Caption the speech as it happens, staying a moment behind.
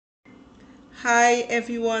Hi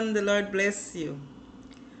everyone, the Lord bless you.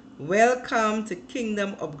 Welcome to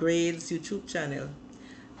Kingdom Upgrades YouTube channel.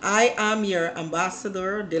 I am your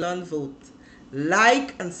ambassador, Dylan Vogt.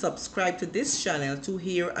 Like and subscribe to this channel to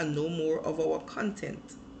hear and know more of our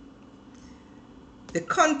content. The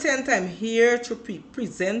content I'm here to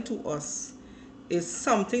present to us is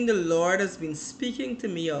something the Lord has been speaking to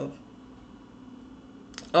me of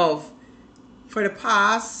for the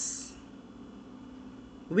past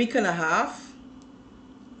week and a half.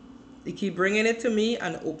 He keep bringing it to me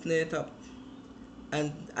and opening it up.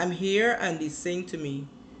 And I'm here and he's saying to me,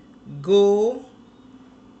 go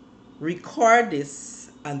record this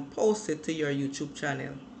and post it to your YouTube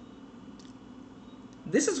channel.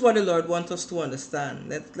 This is what the Lord wants us to understand.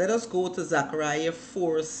 Let us go to Zechariah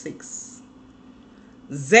 4:6.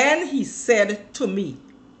 Then he said to me,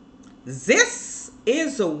 this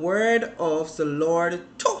is the word of the Lord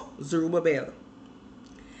to Zerubbabel,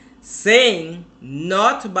 saying,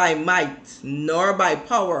 not by might nor by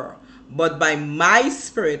power, but by my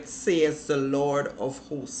spirit, says the Lord of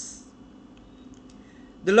hosts.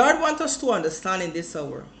 The Lord wants us to understand in this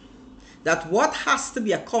hour that what has to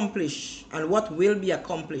be accomplished and what will be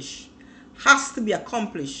accomplished has to be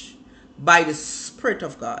accomplished by the Spirit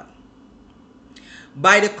of God.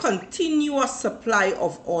 By the continuous supply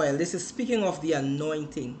of oil. This is speaking of the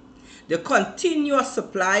anointing. The continuous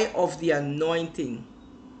supply of the anointing.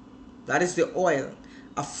 That is the oil.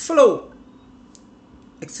 A flow,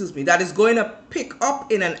 that is going to pick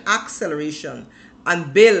up in an acceleration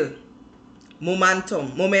and build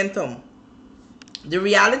momentum. The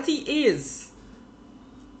reality is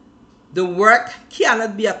the work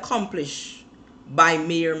cannot be accomplished by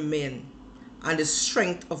mere men and the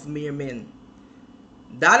strength of mere men.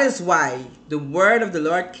 That is why the word of the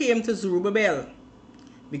Lord came to Zerubbabel,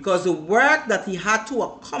 because the work that he had to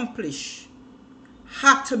accomplish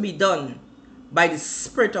had to be done by the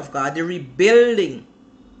Spirit of God. The rebuilding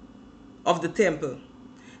of the temple,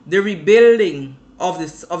 the rebuilding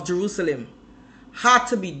of Jerusalem had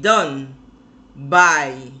to be done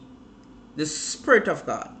by the Spirit of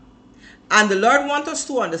God. And the Lord wants us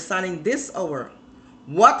to understand in this hour,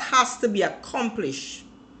 what has to be accomplished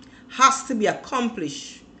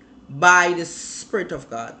by the Spirit of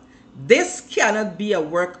God. This cannot be a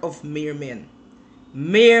work of mere men.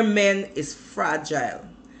 Mere men is fragile.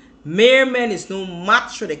 Mere men is no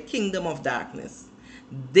match for the kingdom of darkness.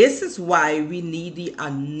 This is why we need the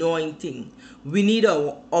anointing. We need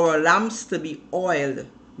our lamps to be oiled.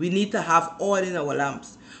 We need to have oil in our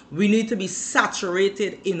lamps. We need to be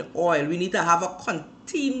saturated in oil. We need to have a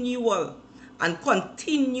continual and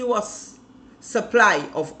continuous supply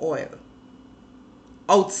of oil.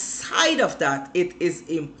 Outside of that, it is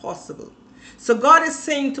impossible. So God is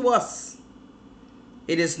saying to us,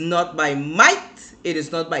 it is not by might, it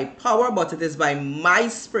is not by power, but it is by my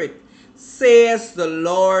spirit, says the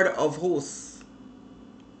Lord of hosts.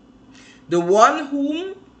 The one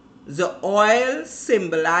whom the oil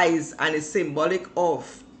symbolizes and is symbolic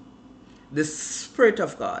of, the Spirit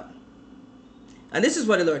of God. And this is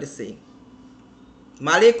what the Lord is saying.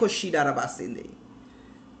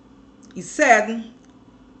 He said,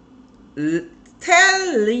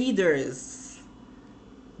 tell leaders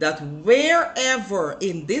that wherever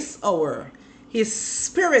in this hour his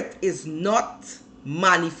spirit is not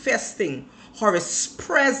manifesting, or his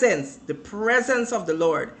presence, the presence of the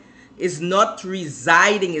Lord, is not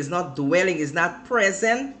residing, is not dwelling, is not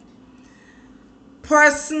present,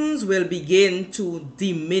 persons will begin to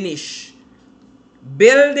diminish.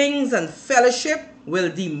 Buildings and fellowship will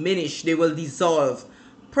diminish, they will dissolve.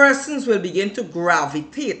 Persons will begin to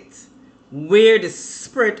gravitate where the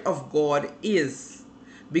Spirit of God is,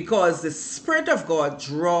 because the Spirit of God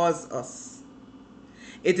draws us.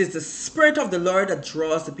 It is the Spirit of the Lord that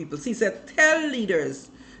draws the people. So he said, tell leaders,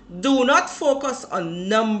 do not focus on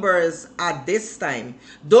numbers at this time.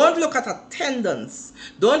 Don't look at attendance.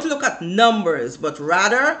 Don't look at numbers, but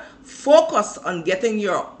rather focus on getting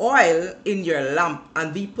your oil in your lamp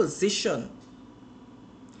and be positioned.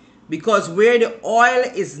 Because where the oil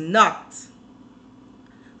is not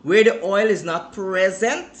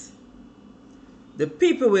present, the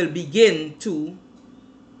people will begin to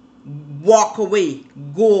walk away,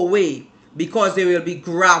 go away, because they will be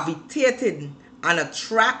gravitated and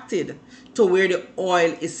attracted to where the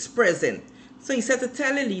oil is present. So he said to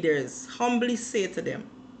tell the leaders, humbly say to them,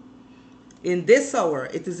 in this hour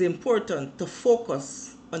it is important to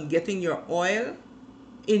focus on getting your oil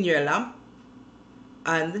in your lamp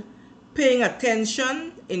and paying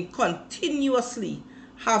attention in continuously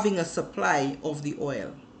having a supply of the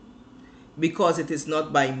oil. Because it is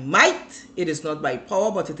not by might, it is not by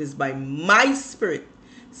power, but it is by my spirit,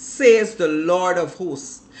 says the Lord of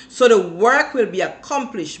hosts. So the work will be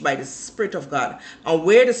accomplished by the Spirit of God. And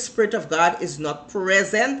where the Spirit of God is not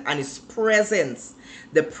present, and His presence,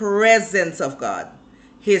 the presence of God,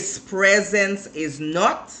 His presence is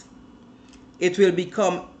not, it will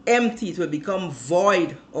become empty, it will become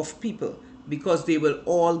void of people, because they will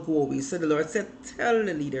all go away. So the Lord said, tell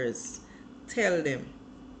the leaders, tell them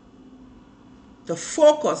to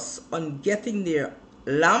focus on getting their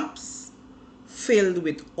lamps filled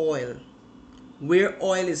with oil. Where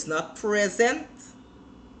oil is not present,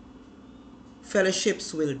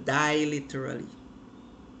 fellowships will die literally.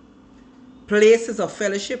 Places of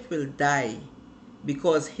fellowship will die,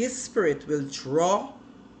 because His Spirit will draw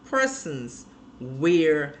persons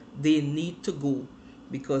where they need to go.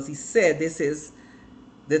 Because He said this is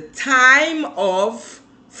the time of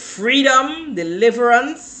freedom,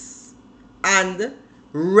 deliverance, and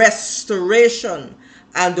restoration.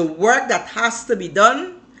 And the work that has to be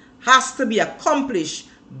done has to be accomplished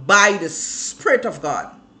by the Spirit of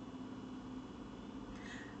God.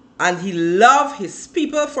 And He loved His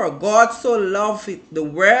people, for God so loved the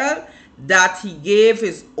world that He gave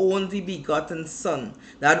His only begotten Son,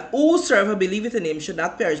 that whosoever believeth in Him should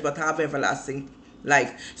not perish but have everlasting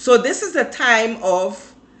life. So this is the time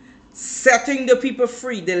of setting the people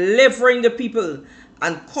free, delivering the people,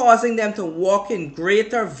 and causing them to walk in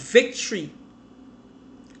greater victory.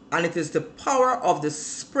 And it is the power of the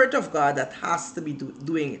Spirit of God that has to be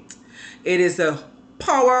doing it. It is the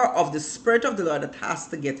power of the Spirit of the Lord that has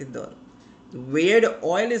to get it done. Where the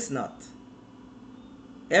oil is not,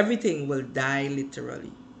 everything will die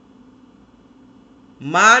literally.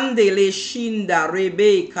 Mandele shinda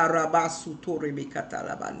rebe karabasuto rebe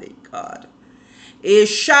katalabande, God. E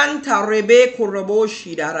shanta rebe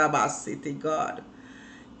koroboshi darabasete, God.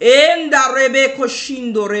 Enda rebe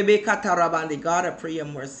koshindo rebe katarabande, God, I pray your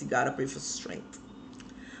mercy. God, I pray for strength.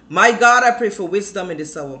 My God, I pray for wisdom in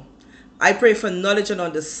this hour. I pray for knowledge and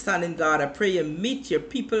understanding, God. I pray you meet your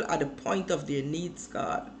people at the point of their needs,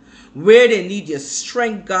 God. Where they need your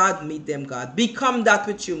strength, God, meet them, God. Become that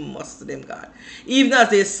which you must to them, God. Even as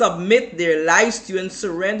they submit their lives to you and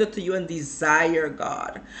surrender to you and desire,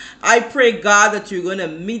 God. I pray, God, that you're going to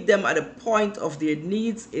meet them at the point of their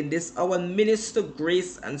needs in this hour. Minister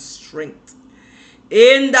grace and strength.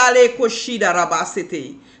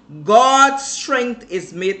 God's strength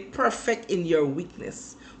is made perfect in your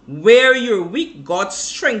weakness. Where you're weak, God's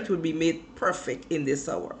strength will be made perfect in this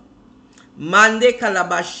hour. Mande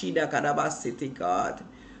kalabashida kalabasiti, God.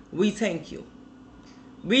 We thank you.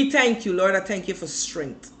 We thank you, Lord. I thank you for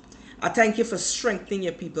strength. I thank you for strengthening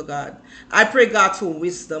your people, God. I pray, God, for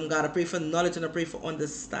wisdom, God. I pray for knowledge and I pray for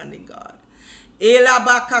understanding, God. Meet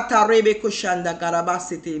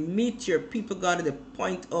your people, God, at the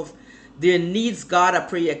point of their needs, God. I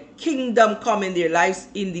pray your kingdom come in their lives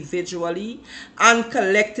individually and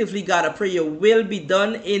collectively, God. I pray your will be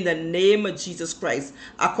done in the name of Jesus Christ,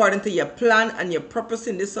 according to your plan and your purpose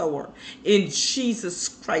in this hour, in Jesus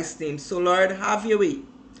Christ's name. So, Lord, have your way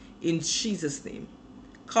in Jesus' name.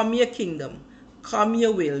 Come your kingdom, come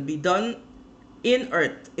your will, be done in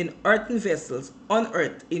earthen vessels, on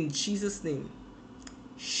earth, in Jesus' name.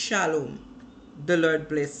 Shalom. The Lord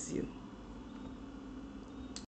bless you.